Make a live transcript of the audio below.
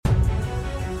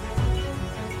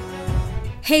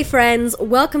Hey friends,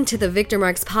 welcome to the Victor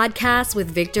Marks podcast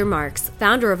with Victor Marks,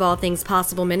 founder of All Things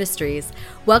Possible Ministries.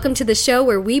 Welcome to the show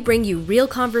where we bring you real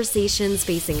conversations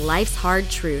facing life's hard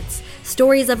truths,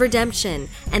 stories of redemption,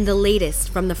 and the latest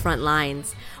from the front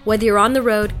lines. Whether you're on the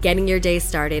road, getting your day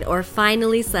started, or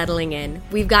finally settling in,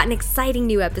 we've got an exciting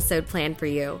new episode planned for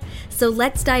you. So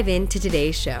let's dive into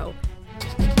today's show.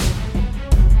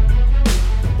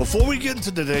 Before we get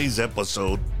into today's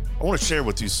episode, I want to share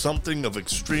with you something of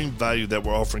extreme value that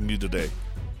we're offering you today.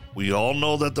 We all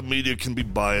know that the media can be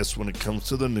biased when it comes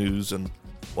to the news, and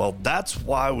well, that's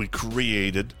why we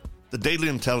created the Daily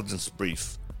Intelligence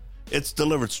Brief. It's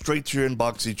delivered straight to your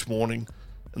inbox each morning,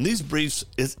 and these briefs,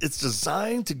 it's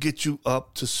designed to get you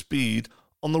up to speed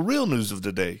on the real news of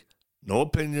the day. No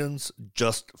opinions,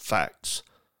 just facts.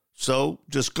 So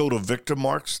just go to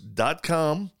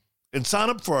victormarks.com and sign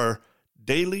up for our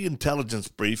Daily Intelligence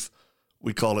Brief.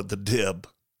 We call it the DIB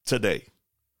today.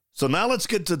 So now let's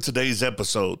get to today's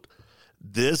episode.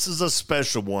 This is a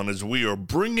special one as we are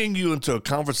bringing you into a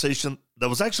conversation that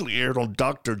was actually aired on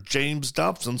Dr. James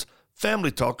Dobson's Family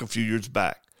Talk a few years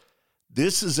back.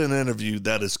 This is an interview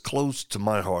that is close to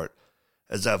my heart,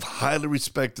 as I've highly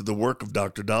respected the work of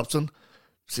Dr. Dobson,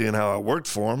 seeing how I worked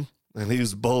for him, and he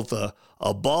was both a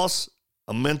boss,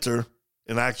 a mentor,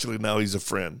 and actually now he's a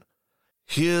friend.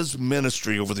 His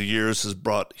ministry over the years has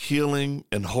brought healing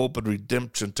and hope and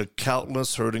redemption to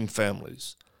countless hurting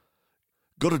families.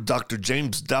 Go to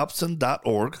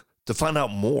drjamesdobson.org to find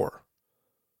out more.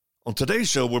 On today's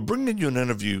show, we're bringing you an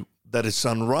interview that his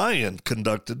son Ryan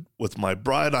conducted with my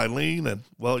bride Eileen and,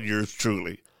 well, yours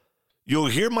truly. You'll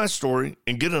hear my story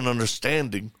and get an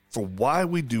understanding for why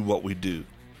we do what we do.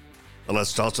 Now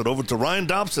let's toss it over to Ryan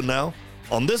Dobson now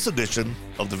on this edition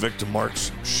of the Victor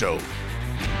Marks Show.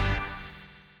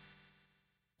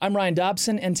 I'm Ryan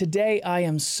Dobson, and today I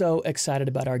am so excited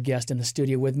about our guest in the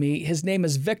studio with me. His name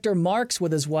is Victor Marks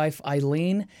with his wife,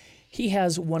 Eileen. He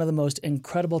has one of the most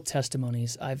incredible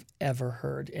testimonies I've ever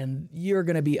heard, and you're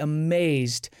going to be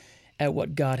amazed at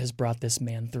what God has brought this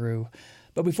man through.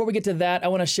 But before we get to that, I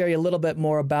want to share you a little bit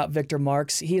more about Victor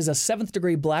Marks. He is a 7th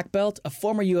degree black belt, a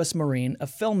former U.S. Marine, a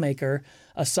filmmaker,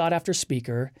 a sought-after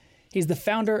speaker. He's the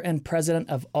founder and president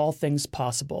of All Things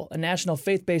Possible, a national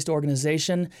faith-based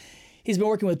organization. He's been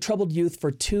working with troubled youth for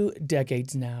 2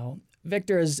 decades now.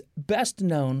 Victor is best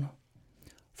known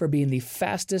for being the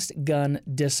fastest gun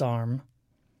disarm.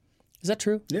 Is that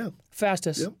true? Yeah.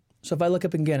 Fastest. Yep. So if I look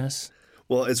up in Guinness.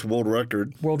 Well, it's world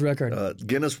record. World record.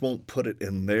 Guinness won't put it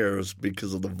in theirs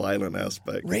because of the violent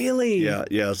aspect. Really?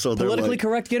 Yeah. So they're politically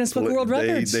correct Guinness Book of World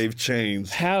Records. They've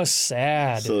changed. How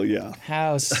sad. So yeah.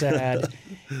 How sad.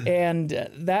 And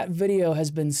that video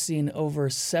has been seen over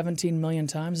 17 million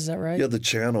times. Is that right? Yeah, the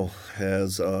channel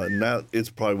has now it's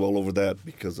probably well over that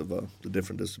because of the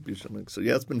different distribution links. So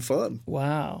yeah, it's been fun.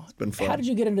 Wow. It's been fun. How did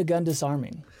you get into gun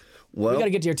disarming? Well, We got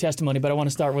to get to your testimony, but I want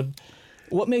to start with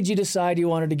what made you decide you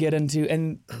wanted to get into,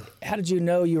 and how did you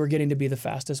know you were getting to be the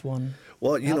fastest one?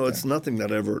 Well, you know, there? it's nothing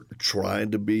that I ever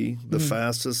tried to be the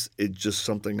fastest. It's just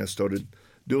something I started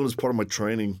doing as part of my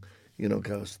training, kind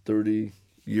of 30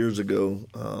 years ago.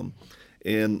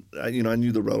 And I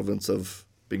knew the relevance of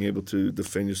being able to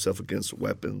defend yourself against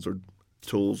weapons or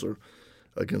tools or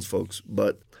against folks.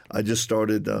 But I just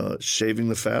started shaving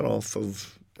the fat off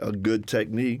of a good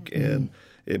technique, and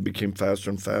it became faster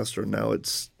and faster. Now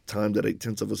it's timed at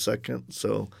 0.8 of a second.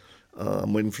 So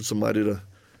I'm waiting for somebody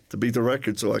to beat the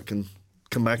record so I can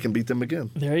come back and beat them again.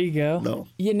 There you go. No.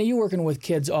 You're working with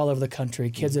kids all over the country,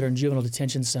 kids that are in juvenile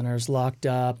detention centers, locked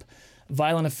up,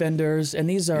 violent offenders, and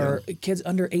these are kids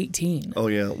under 18. Oh,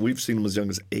 yeah. We've seen them as young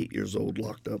as 8 years old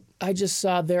locked up. I just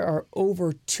saw there are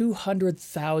over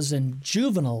 200,000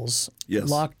 juveniles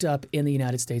locked up in the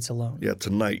United States alone. Yeah,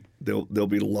 tonight they'll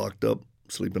be locked up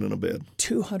sleeping in a bed.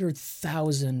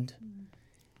 200,000.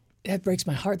 That breaks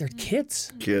my heart. They're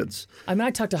kids. Kids. I mean, I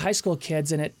talk to high school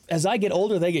kids, and as I get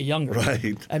older, they get younger.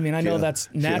 Right. I mean, I know that's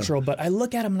natural, Yeah. but I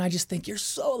look at them and I just think, you're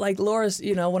so like Laura's,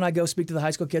 when I go speak to the high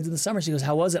school kids in the summer, she goes,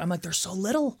 how was it? I'm like, they're so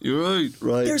little. You're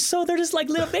right. They're just like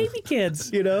little baby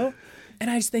kids, And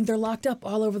I just think they're locked up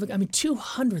all over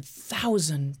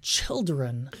 200,000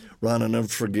 children. Ron, I'll never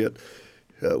forget,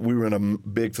 we were in a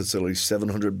big facility,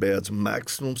 700 beds,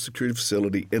 maximum security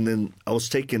facility, and then I was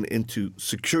taken into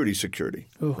security,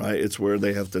 right? It's where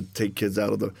they have to take kids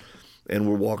out of and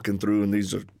we're walking through, and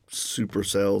these are super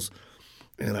cells,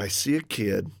 and I see a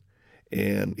kid,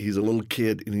 and he's a little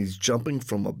kid, and he's jumping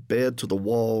from a bed to the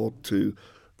wall to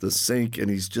the sink,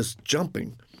 and he's just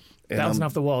jumping. And Bouncing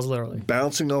off the walls, literally.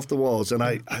 Bouncing off the walls, and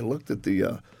I looked at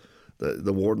the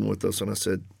warden with us, and I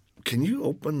said, can you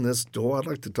open this door? I'd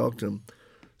like to talk to him.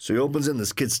 So he opens it, and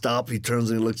this kid stops. He turns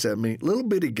and he looks at me. Little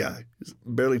bitty guy, he's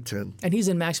barely 10. And he's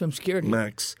in maximum security.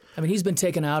 Max. I mean, he's been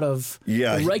taken out of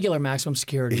the regular maximum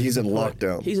security. He's in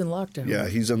lockdown. He's in lockdown. Yeah,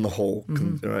 he's in the hole,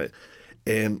 right?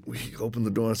 And he opened the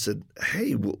door and I said,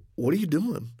 "Hey, what are you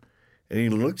doing?" And he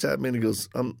looks at me and he goes,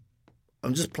 "I'm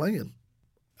just playing."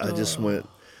 I just went,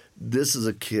 "This is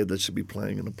a kid that should be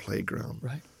playing in a playground,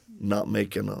 Right. not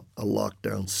making a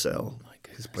lockdown cell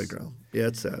his playground." Yeah,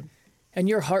 it's sad. And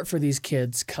your heart for these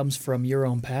kids comes from your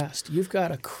own past. You've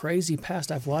got a crazy past.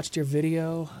 I've watched your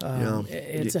video.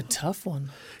 It's a tough one.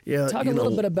 Yeah, Talk a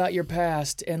little bit about your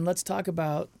past, and let's talk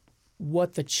about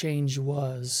what the change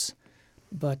was.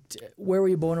 But where were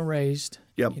you born and raised?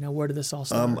 Yep. Where did this all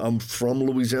start? I'm from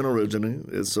Louisiana originally,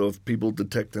 and so if people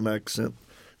detect an accent,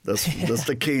 that's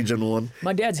the Cajun one.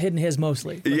 My dad's hidden his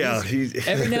mostly. Yeah,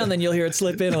 every now and then you'll hear it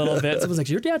slip in a little bit. Someone's like,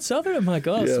 "Your dad's Southern?" I'm like,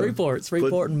 "Oh, Yeah.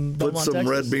 Shreveport, and Beaumont, Put some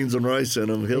Texas." red beans and rice in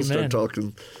him. He'll Amen. start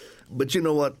talking. But you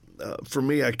know what? For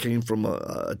me, I came from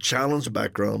a challenged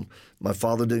background. My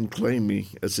father didn't claim me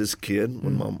as his kid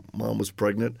when my mom was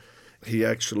pregnant. He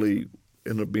actually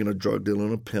ended up being a drug dealer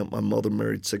and a pimp. My mother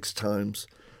married 6 times.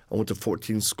 I went to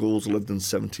 14 schools, lived in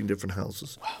 17 different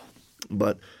houses. Wow.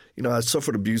 But, I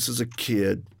suffered abuse as a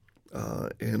kid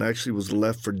and actually was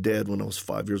left for dead when I was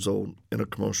 5 years old in a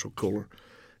commercial cooler.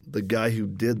 The guy who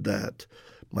did that,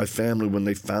 my family, when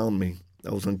they found me,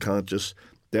 I was unconscious,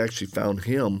 they actually found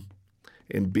him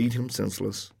and beat him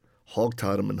senseless,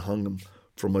 hog-tied him and hung him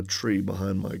from a tree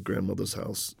behind my grandmother's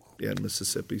house in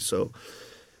Mississippi. So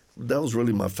that was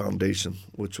really my foundation,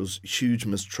 which was huge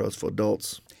mistrust for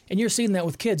adults. And you're seeing that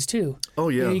with kids too. Oh,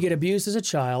 yeah. You get abused as a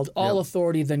child, all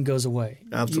authority then goes away.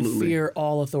 Absolutely. You fear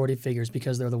all authority figures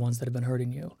because they're the ones that have been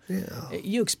hurting you. Yeah.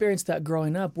 You experienced that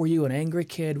growing up. Were you an angry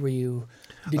kid? Did you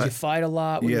fight a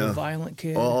lot? Were you a violent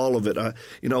kid? All of it. I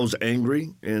was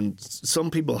angry, and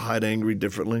some people hide angry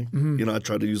differently. I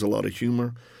try to use a lot of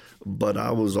humor, but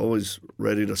I was always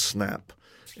ready to snap.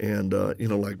 And,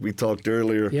 like we talked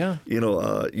earlier,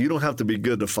 you don't have to be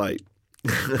good to fight.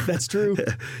 That's true.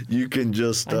 You can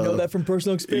just... I know that from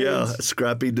personal experience. Yeah,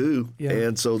 scrappy do. Yeah.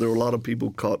 And so there were a lot of people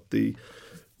caught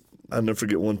I'll never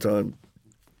forget one time,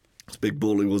 this big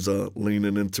bully was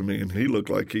leaning into me, and he looked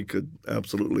like he could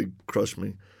absolutely crush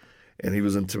me. And he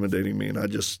was intimidating me, and I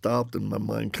just stopped, and my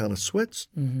mind kind of switched.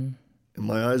 And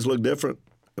my eyes looked different.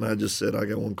 And I just said, "I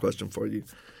got one question for you.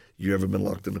 You ever been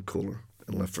locked in a cooler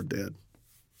and left for dead?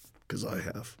 Because I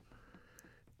have."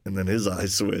 And then his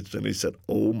eyes switched, and he said,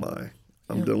 "Oh, my.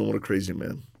 I'm dealing with a crazy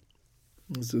man."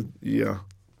 I said, "Yeah."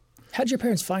 How'd your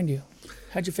parents find you?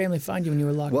 How'd your family find you when you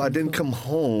were locked Well, in? I didn't come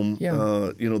home.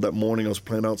 That morning I was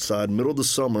playing outside, middle of the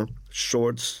summer,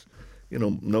 shorts,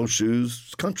 no shoes,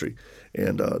 it's country.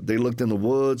 And they looked in the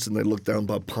woods, and they looked down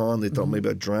by a pond. They thought maybe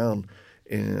I'd drown.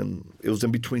 And it was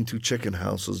in between 2 chicken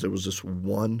houses. There was this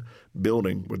one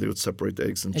building where they would separate the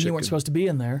eggs and chicken. And you weren't supposed to be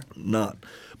in there. Not.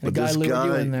 But this guy lured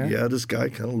you in there. Yeah, this guy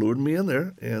kind of lured me in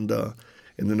there. And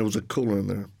then there was a cooler in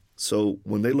there. So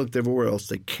when they looked everywhere else,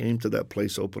 they came to that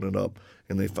place, opened it up,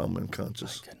 and they found me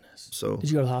unconscious. My goodness. So did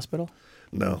you go to the hospital?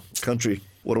 No. Country.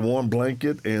 What a warm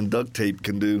blanket and duct tape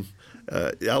can do.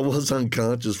 I was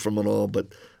unconscious from it all.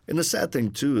 And the sad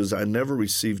thing, too, is I never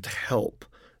received help.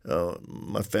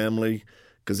 My family,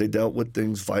 because they dealt with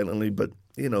things violently. But,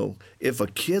 if a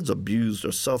kid's abused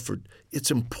or suffered, it's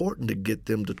important to get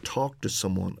them to talk to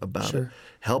someone about it.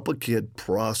 Help a kid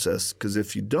process, because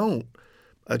if you don't,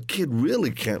 a kid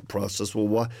really can't process, well,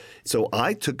 why? So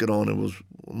I took it on. It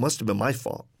must have been my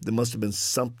fault. There must have been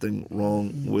something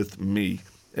wrong with me.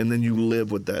 And then you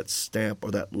live with that stamp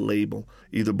or that label,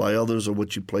 either by others or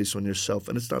what you place on yourself,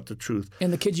 and it's not the truth.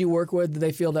 And the kids you work with, do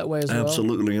they feel that way as well?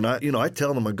 Absolutely. And I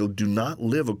tell them, I go, do not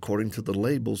live according to the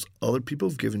labels other people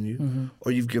have given you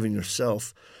or you've given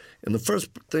yourself. And the first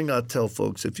thing I tell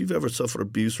folks, if you've ever suffered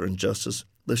abuse or injustice,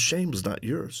 the shame is not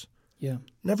yours. Yeah.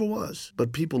 Never was.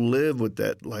 But people live with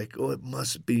that like, oh, it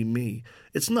must be me.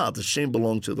 It's not. The shame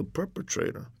belongs to the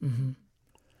perpetrator.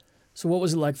 So what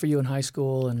was it like for you in high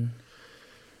school?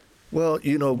 Well,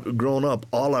 growing up,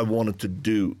 all I wanted to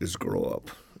do is grow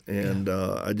up. And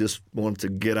I just wanted to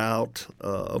get out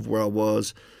of where I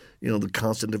was, the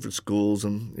constant different schools.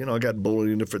 And, I got bullied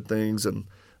in different things. And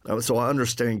so I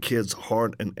understand kids'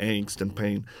 heart and angst and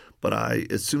pain. But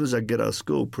as soon as I get out of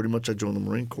school, pretty much I joined the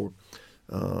Marine Corps.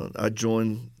 I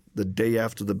joined the day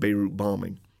after the Beirut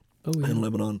bombing in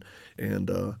Lebanon. And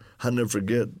I'll never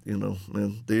forget,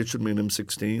 man, they issued me an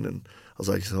M16. And I was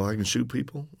like, so I can shoot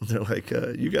people? And they're like,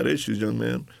 you got issues, young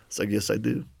man. It's like, yes, I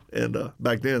do. And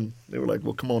back then, they were like,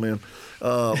 well, come on in.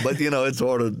 But, it's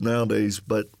harder nowadays.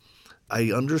 But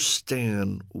I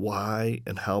understand why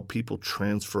and how people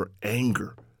transfer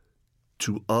anger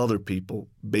to other people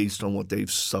based on what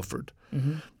they've suffered.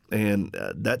 And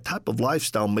that type of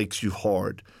lifestyle makes you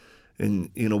hard. And,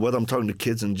 whether I'm talking to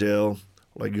kids in jail,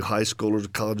 like you high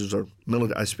schoolers, colleges, or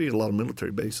military, I speak at a lot of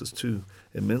military bases too,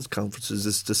 and men's conferences,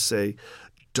 is to say,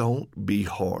 don't be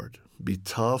hard. Be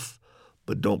tough,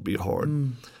 but don't be hard.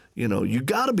 You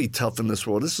got to be tough in this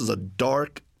world. This is a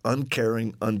dark,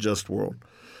 uncaring, unjust world.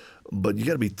 But you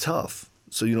got to be tough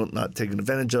so you're not taken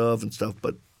advantage of and stuff.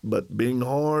 But being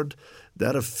hard,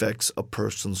 that affects a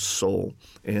person's soul.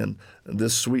 And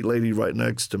this sweet lady right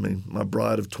next to me, my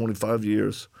bride of 25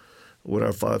 years with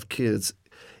our 5 kids,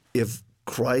 if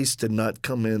Christ did not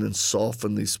come in and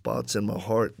soften these spots in my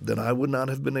heart, then I would not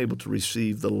have been able to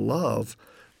receive the love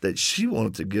that she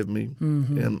wanted to give me,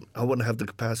 and I wouldn't have the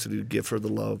capacity to give her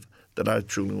the love that I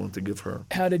truly want to give her.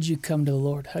 How did you come to the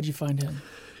Lord? How did you find him?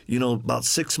 About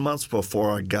 6 months before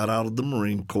I got out of the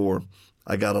Marine Corps,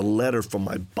 I got a letter from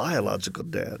my biological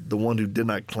dad, the one who did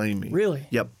not claim me. Really?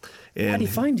 Yep. And, how did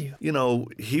he find you?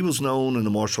 He was known in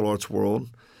the martial arts world,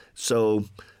 so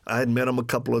I had met him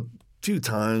few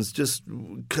times, just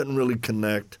couldn't really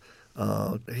connect.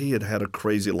 He had a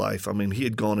crazy life. I mean, he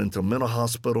had gone into a mental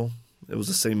hospital. It was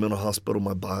the same mental hospital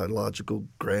my biological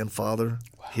grandfather,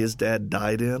 his dad,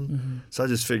 died in. So I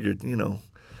just figured,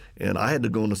 and I had to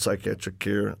go into psychiatric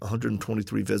care,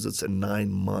 123 visits in 9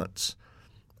 months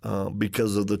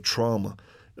because of the trauma.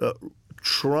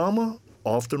 Trauma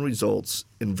often results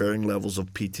in varying levels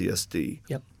of PTSD.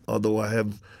 Yep. Although I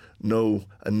have no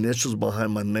initials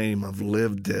behind my name, I've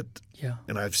lived it. Yeah.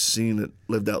 And I've seen it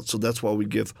lived out. So that's why we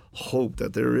give hope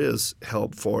that there is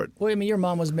help for it. Well, I mean, your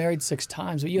mom was married 6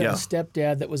 times, but you had a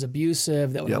stepdad that was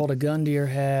abusive, that would hold a gun to your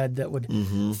head, that would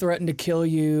threaten to kill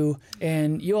you,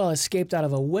 and you all escaped out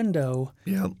of a window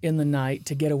in the night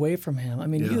to get away from him. I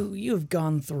mean, you've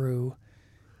gone through,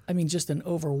 just an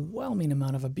overwhelming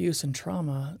amount of abuse and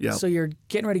trauma. Yeah. So you're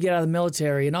getting ready to get out of the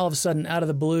military, and all of a sudden, out of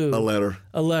the blue, A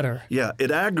letter. Yeah,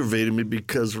 it aggravated me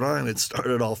because, Ryan, it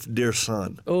started off, "Dear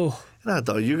son." Oh. And I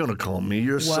thought, you're going to call me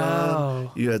your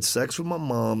son. You had sex with my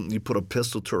mom. You put a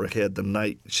pistol to her head the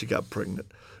night she got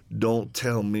pregnant. Don't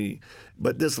tell me.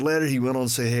 But this letter, he went on to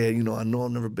say, hey, I know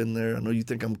I've never been there. I know you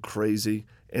think I'm crazy.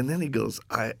 And then he goes,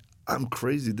 I'm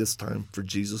crazy this time for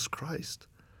Jesus Christ.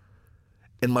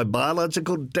 And my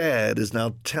biological dad is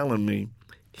now telling me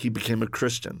he became a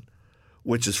Christian,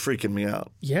 which is freaking me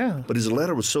out. Yeah. But his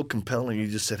letter was so compelling. He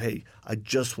just said, hey, I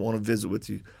just want to visit with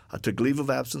you. I took leave of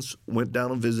absence, went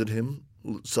down and visited him,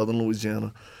 southern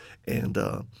Louisiana. And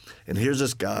here's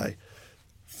this guy,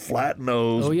 flat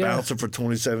nose, bouncing for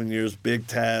 27 years, big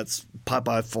tats,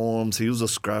 Popeye forms. He was a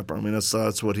scrapper.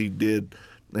 That's what he did.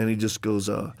 And he just goes,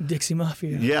 Dixie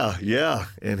Mafia. Yeah.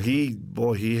 And he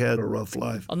had a rough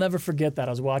life. I'll never forget that.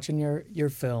 I was watching your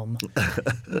film,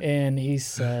 and he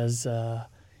says,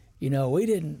 we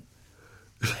didn't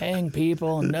hang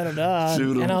people and da-da-da.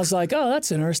 And I was like, oh,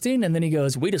 that's interesting. And then he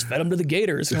goes, we just fed them to the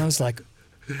gators. And I was like,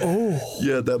 oh.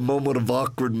 Yeah, that moment of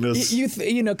awkwardness.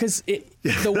 Because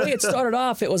the way it started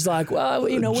off, it was like, well,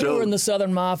 we were in the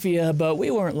Southern Mafia, but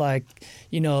we weren't like,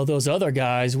 those other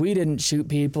guys. We didn't shoot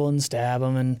people and stab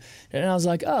them. And I was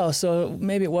like, oh, so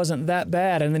maybe it wasn't that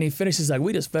bad. And then he finishes like,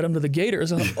 we just fed them to the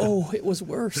gators. And I'm like, oh, it was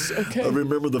worse. Okay. I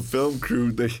remember the film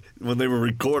crew, when they were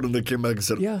recording, they came back and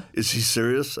said, is he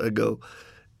serious? I go,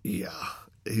 yeah.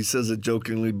 He says it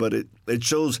jokingly, but it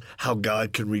shows how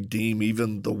God can redeem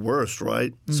even the worst,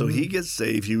 right? Mm-hmm. So he gets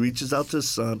saved. He reaches out to his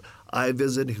son. I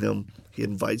visit him. He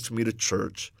invites me to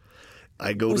church.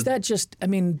 I go Was that just,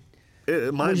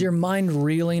 was your mind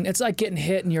reeling? It's like getting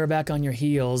hit and you're back on your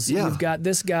heels. Yeah. You've got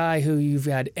this guy who you've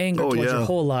had anger towards your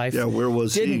whole life. Yeah, where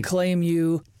was he? Didn't claim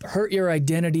you, hurt your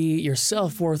identity, your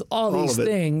self-worth, all these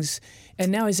things.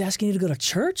 And now he's asking you to go to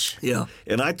church? Yeah.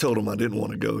 And I told him I didn't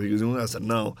want to go. I said,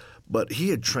 no. But he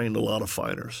had trained a lot of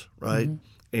fighters, right?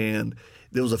 Mm-hmm. And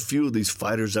there was a few of these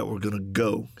fighters that were going to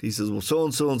go. He says, well,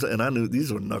 so-and-so, and I knew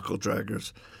these were knuckle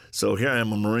draggers. So here I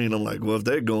am, a Marine. I'm like, well, if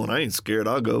they're going, I ain't scared.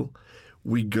 I'll go.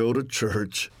 We go to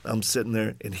church. I'm sitting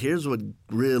there, and here's what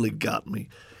really got me.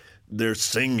 They're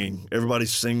singing.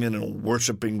 Everybody's singing and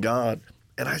worshiping God.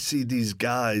 And I see these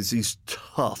guys, these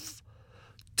tough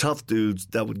dudes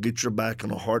that would get your back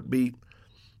in a heartbeat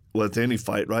with any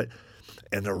fight, right?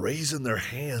 And they're raising their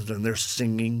hands and they're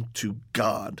singing to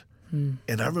God.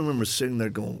 And I remember sitting there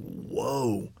going,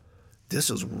 whoa, this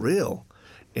is real.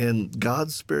 And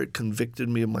God's Spirit convicted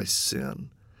me of my sin.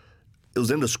 It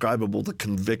was indescribable, the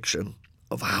conviction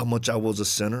of how much I was a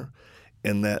sinner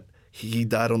and that he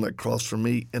died on that cross for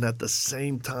me. And at the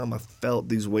same time, I felt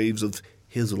these waves of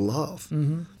his love.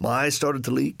 Mm-hmm. My eyes started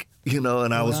to leak, and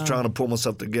I was trying to pull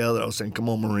myself together. I was saying, come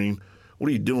on, Marine, what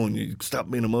are you doing? You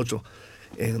stop being emotional.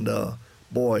 And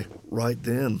boy, right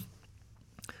then,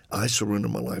 I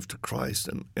surrendered my life to Christ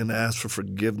and asked for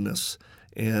forgiveness.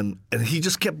 And he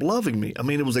just kept loving me. I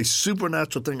mean, it was a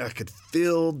supernatural thing. I could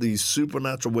feel these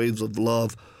supernatural waves of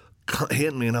love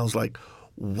hitting me. And I was like,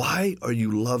 why are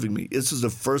you loving me? This is the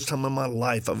first time in my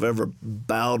life I've ever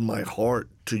bowed my heart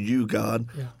to you, God.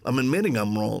 Yeah. I'm admitting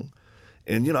I'm wrong.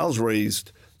 And, I was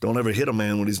raised, don't ever hit a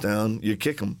man when he's down, you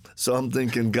kick him. So I'm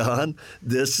thinking, God,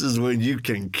 this is when you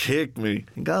can kick me.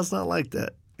 And God's not like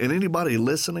that. And anybody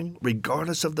listening,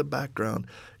 regardless of the background,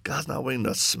 God's not waiting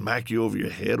to smack you over your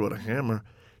head with a hammer.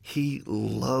 He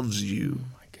loves you.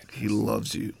 Oh my goodness. He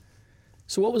loves you.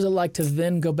 So what was it like to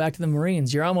then go back to the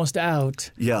Marines? You're almost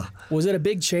out. Yeah. Was it a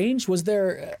big change? Was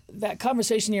there that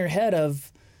conversation in your head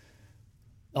of,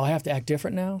 I have to act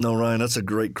different now? No, Ryan, that's a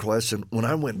great question. When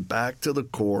I went back to the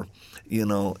Corps,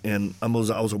 and I was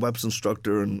a weapons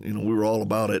instructor, and we were all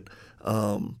about it.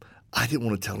 I didn't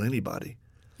want to tell anybody.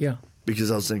 Yeah.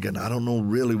 Because I was thinking, I don't know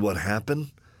really what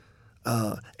happened.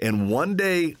 And one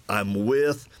day I'm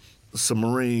with some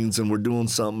Marines and we're doing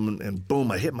something, and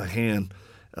boom, I hit my hand.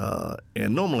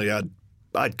 And normally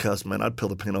I'd cuss, man. I'd peel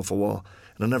the paint off a wall.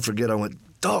 And I'll never forget, I went,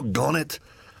 doggone it.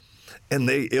 And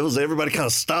everybody kind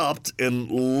of stopped and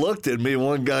looked at me.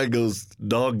 One guy goes,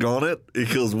 doggone it. He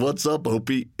goes, what's up,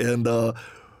 Opie? And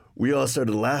we all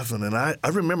started laughing. And I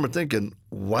remember thinking,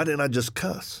 why didn't I just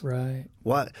cuss? Right.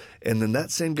 Why? And then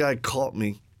that same guy caught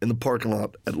me in the parking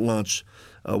lot at lunch.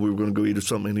 We were going to go eat or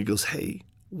something. And he goes, hey,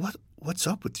 what's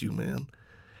up with you, man?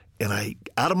 And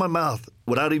out of my mouth,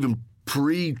 without even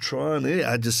pre-trying it,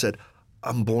 I just said,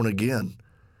 I'm born again.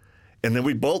 And then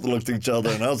we both looked at each other,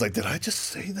 and I was like, did I just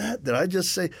say that? Did I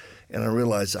just say? And I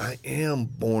realized I am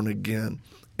born again.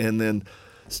 And then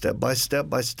step by step,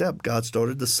 God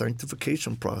started the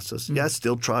sanctification process. Mm-hmm. Yeah, I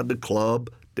still tried the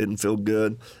club, didn't feel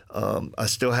good. I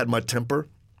still had my temper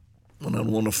when I'd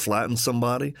want to flatten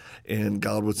somebody. And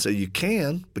God would say, you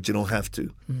can, but you don't have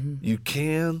to. Mm-hmm. You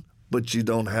can, but you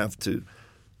don't have to.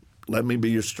 Let me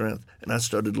be your strength. And I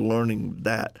started learning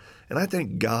that. And I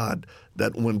thank God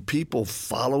that when people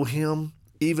follow him,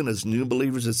 even as new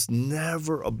believers, it's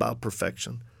never about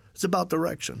perfection. It's about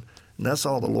direction. And that's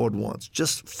all the Lord wants.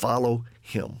 Just follow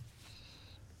him.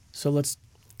 So let's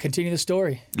continue the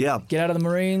story. Yeah. Get out of the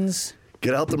Marines.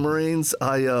 Get out the Marines.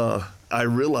 I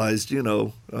realized,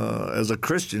 as a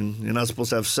Christian, you're not supposed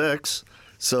to have sex.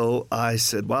 So I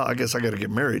said, wow, I guess I got to get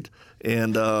married.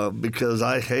 And because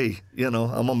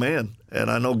I'm a man, and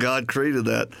I know God created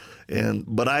that.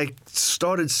 But I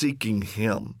started seeking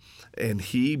him, and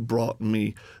he brought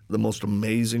me the most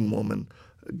amazing woman,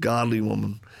 godly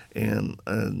woman, and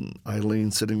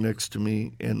Eileen sitting next to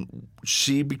me, and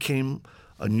she became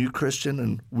a new Christian,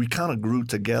 and we kind of grew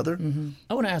together. Mm-hmm.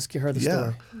 I want to ask her the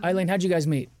story. Eileen, how'd you guys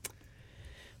meet?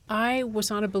 I was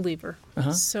not a believer,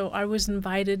 so I was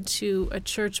invited to a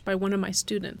church by one of my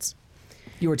students.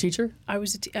 You were a teacher? I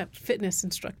was a fitness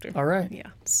instructor. All right. Yeah.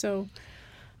 So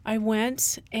I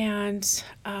went, and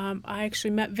I actually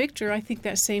met Victor, I think,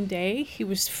 that same day. He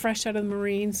was fresh out of the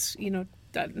Marines,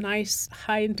 that nice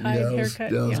high and tight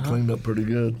haircut. Yeah, I was cleaned up pretty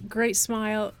good. Great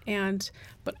smile.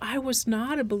 But I was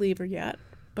not a believer yet,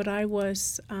 but I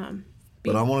was...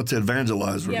 But I wanted to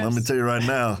evangelize her. Yes. Let me tell you right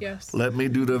now. Yes. Let me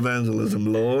do the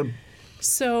evangelism, Lord.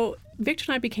 So Victor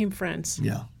and I became friends.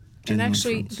 Yeah. And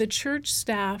actually, friends. the church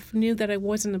staff knew that I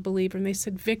wasn't a believer, and they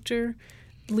said, Victor,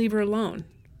 leave her alone.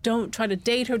 Don't try to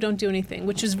date her. Don't do anything,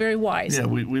 which is very wise. Yeah,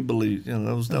 we believe.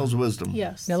 That was wisdom.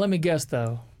 Yes. Now, let me guess,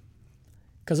 though,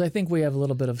 because I think we have a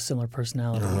little bit of similar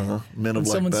personality. Men of when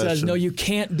someone passion. says, no, you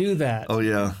can't do that. Oh,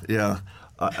 yeah.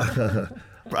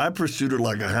 I pursued her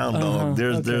like a hound dog.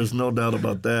 There's no doubt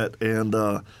about that.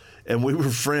 And we were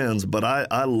friends, but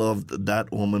I loved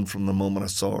that woman from the moment I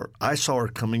saw her. I saw her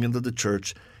coming into the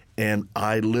church, and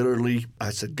I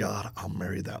said, God, I'll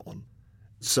marry that one.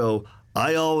 So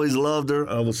I always loved her.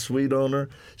 I was sweet on her.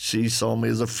 She saw me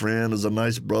as a friend, as a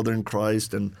nice brother in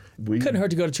Christ, and we couldn't hurt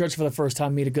to go to church for the first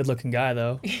time, meet a good-looking guy,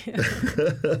 though.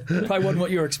 Probably wasn't what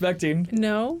you were expecting.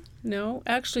 No.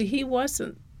 Actually, he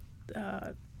wasn't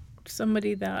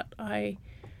somebody that I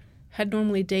had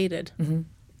normally dated. Mm-hmm.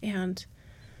 And,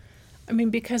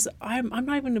 because I'm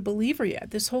not even a believer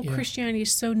yet. This whole Christianity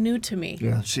is so new to me.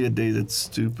 Yeah, she had dated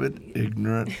stupid,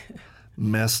 ignorant,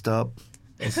 messed up,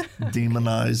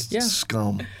 demonized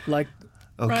scum. Like,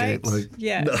 okay, right?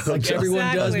 Yes. Like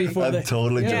everyone does before I'm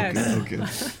totally joking.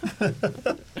 Yes.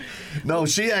 Okay. No,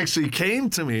 she actually came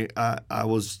to me. I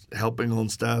was helping on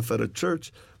staff at a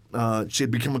church. She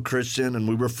had become a Christian, and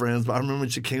we were friends. But I remember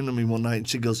she came to me one night, and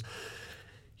she goes,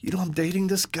 I'm dating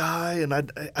this guy, and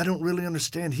I don't really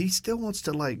understand. He still wants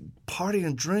to, party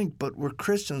and drink, but we're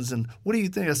Christians, and what do you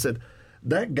think? I said,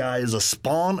 that guy is a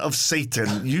spawn of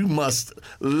Satan. You must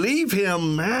leave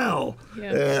him now.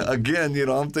 Yeah. Again,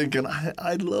 I'm thinking,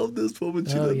 I love this woman.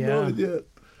 She doesn't know it yet.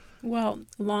 Well,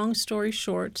 long story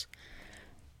short,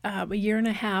 a year and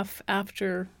a half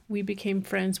after we became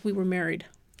friends, we were married.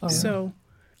 Oh, yeah. So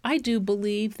I do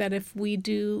believe that if we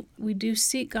do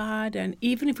seek God, and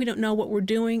even if we don't know what we're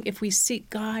doing, if we seek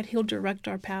God, He'll direct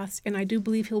our paths. And I do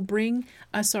believe He'll bring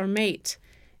us our mate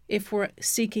if we're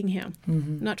seeking Him,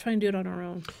 not trying to do it on our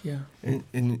own. Yeah.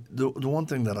 And the one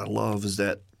thing that I love is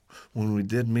that when we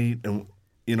did meet and,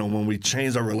 when we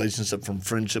changed our relationship from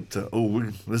friendship to,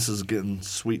 this is getting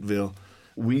Sweetville,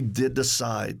 we did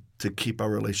decide to keep our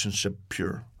relationship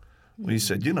pure. We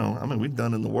said, we've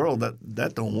done in the world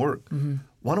that don't work.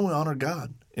 Why don't we honor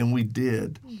God? And we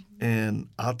did. And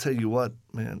I'll tell you what,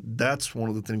 man, that's one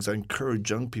of the things I encourage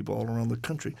young people all around the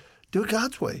country. Do it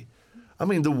God's way.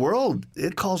 The world,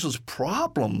 it causes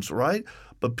problems, right?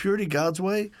 But purity God's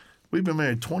way, we've been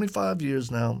married 25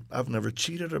 years now. I've never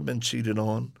cheated or been cheated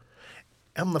on.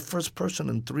 I'm the first person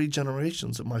in 3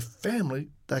 generations of my family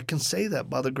that can say that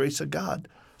by the grace of God.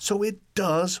 So it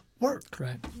does work.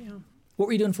 Right. Yeah. What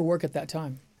were you doing for work at that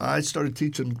time? I started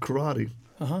teaching karate.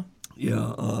 Uh-huh.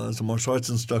 Yeah, as a martial arts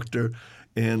instructor.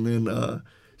 And then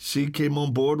she came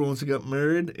on board once we got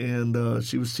married, and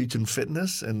she was teaching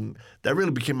fitness, and that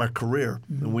really became my career.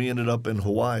 And we ended up in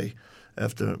Hawaii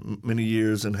after many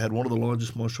years and had one of the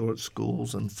largest martial arts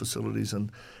schools and facilities.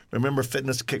 And remember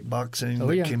fitness kickboxing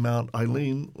that came out.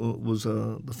 Eileen was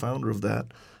the founder of that,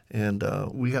 and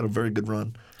we had a very good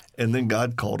run. And then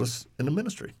God called us into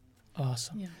ministry.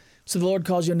 Awesome. Yeah. So the Lord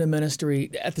calls you into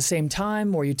ministry at the same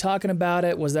time. Were you talking about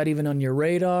it? Was that even on your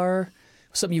radar?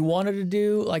 Something you wanted to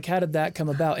do? Like, how did that come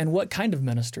about? And what kind of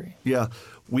ministry? Yeah,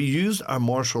 we used our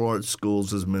martial arts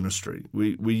schools as ministry.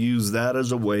 We use that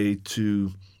as a way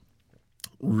to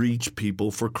reach people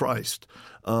for Christ,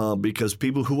 because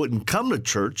people who wouldn't come to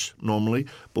church normally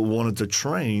but wanted to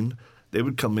train, they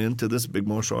would come into this big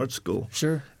martial arts school.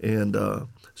 Sure. And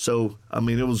so,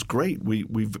 it was great.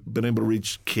 We've been able to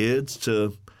reach kids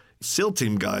to SEAL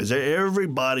team guys,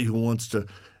 everybody who wants to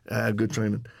have good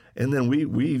training. And then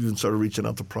we even started reaching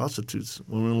out to prostitutes.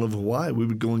 When we lived in Hawaii, we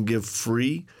would go and give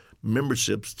free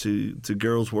memberships to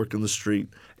girls working the street,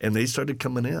 and they started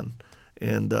coming in.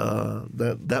 And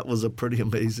that was a pretty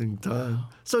amazing time. Wow.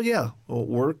 So,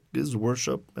 work is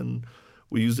worship, and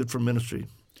we use it for ministry.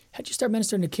 How'd you start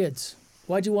ministering to kids?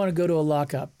 Why'd you want to go to a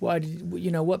lockup?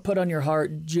 What put on your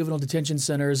heart juvenile detention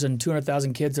centers and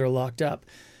 200,000 kids that are locked up?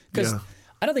 Because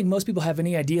I don't think most people have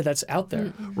any idea that's out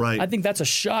there. Right. I think that's a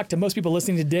shock to most people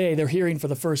listening today. They're hearing for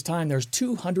the first time there's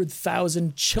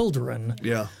 200,000 children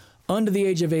under the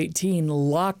age of 18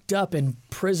 locked up in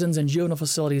prisons and juvenile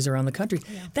facilities around the country.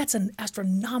 Yeah. That's an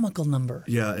astronomical number.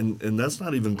 Yeah, and that's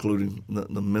not even including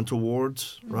the mental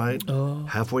wards, right? Oh.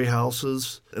 Halfway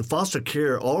houses. And foster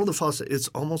care, all of the foster, it's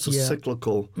almost a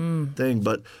cyclical thing.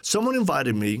 But someone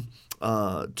invited me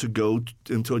to go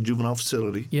into a juvenile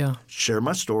facility, share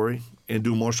my story, and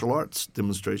do a martial arts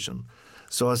demonstration.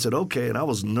 So I said, okay, and I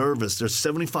was nervous. There's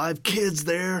 75 kids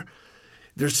there.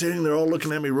 They're sitting there all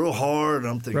looking at me real hard, and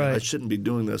I'm thinking, I shouldn't be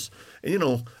doing this.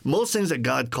 And, most things that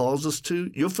God calls us to,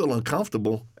 you'll feel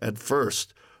uncomfortable at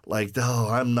first. Like,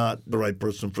 I'm not the right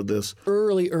person for this.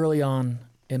 Early on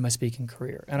in my speaking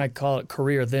career, and I call it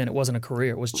career then. It wasn't a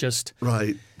career. It was just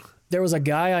there was a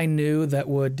guy I knew that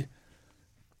would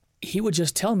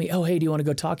just tell me, oh, hey, do you want to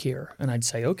go talk here? And I'd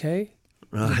say, okay.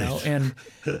 Right. And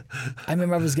I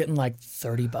remember I was getting like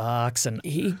 $30, and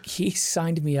he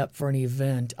signed me up for an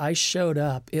event. I showed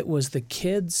up. It was the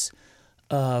kids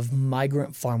of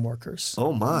migrant farm workers.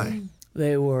 Oh, my.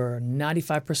 They were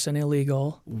 95%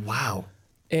 illegal. Wow.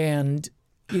 And,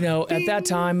 at that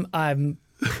time, I'm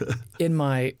in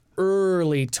my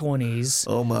early 20s.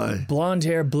 Oh, my. Blonde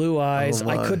hair, blue eyes. Oh,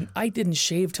 my. I didn't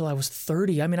shave till I was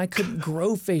 30. I couldn't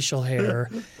grow facial hair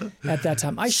at that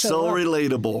time. So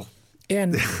relatable.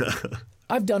 And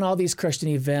I've done all these Christian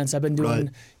events. I've been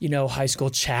doing, high school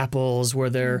chapels where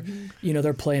they're,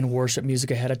 they're playing worship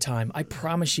music ahead of time. I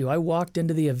promise you, I walked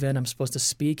into the event I'm supposed to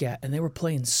speak at, and they were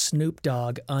playing Snoop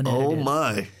Dogg unedited. Oh,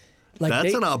 my.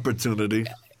 That's an opportunity.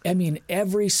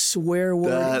 Every swear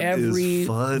word, every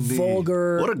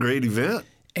vulgar. What a great event.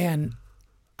 And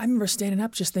I remember standing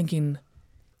up just thinking,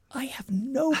 I have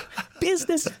no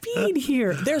business being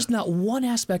here. There's not one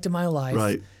aspect of my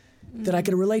life that I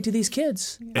could relate to these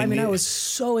kids. I was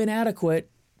so inadequate,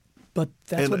 but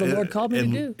that's what the Lord called me to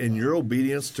do. And your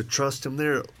obedience to trust Him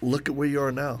there, look at where you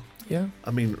are now. Yeah.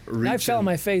 I fell on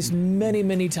my face many,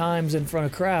 many times in front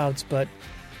of crowds, but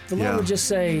the Lord would just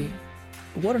say,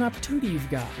 what an opportunity you've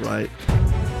got. Right.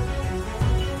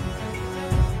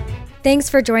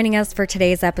 Thanks for joining us for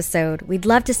today's episode. We'd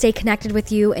love to stay connected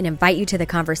with you and invite you to the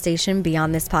conversation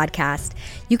beyond this podcast.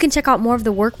 You can check out more of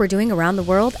the work we're doing around the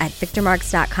world at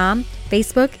victormarks.com,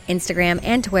 Facebook, Instagram,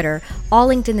 and Twitter, all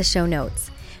linked in the show notes.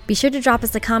 Be sure to drop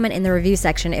us a comment in the review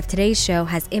section if today's show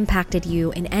has impacted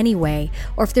you in any way,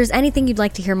 or if there's anything you'd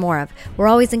like to hear more of. We're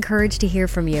always encouraged to hear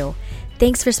from you.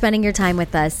 Thanks for spending your time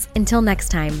with us. Until next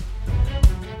time.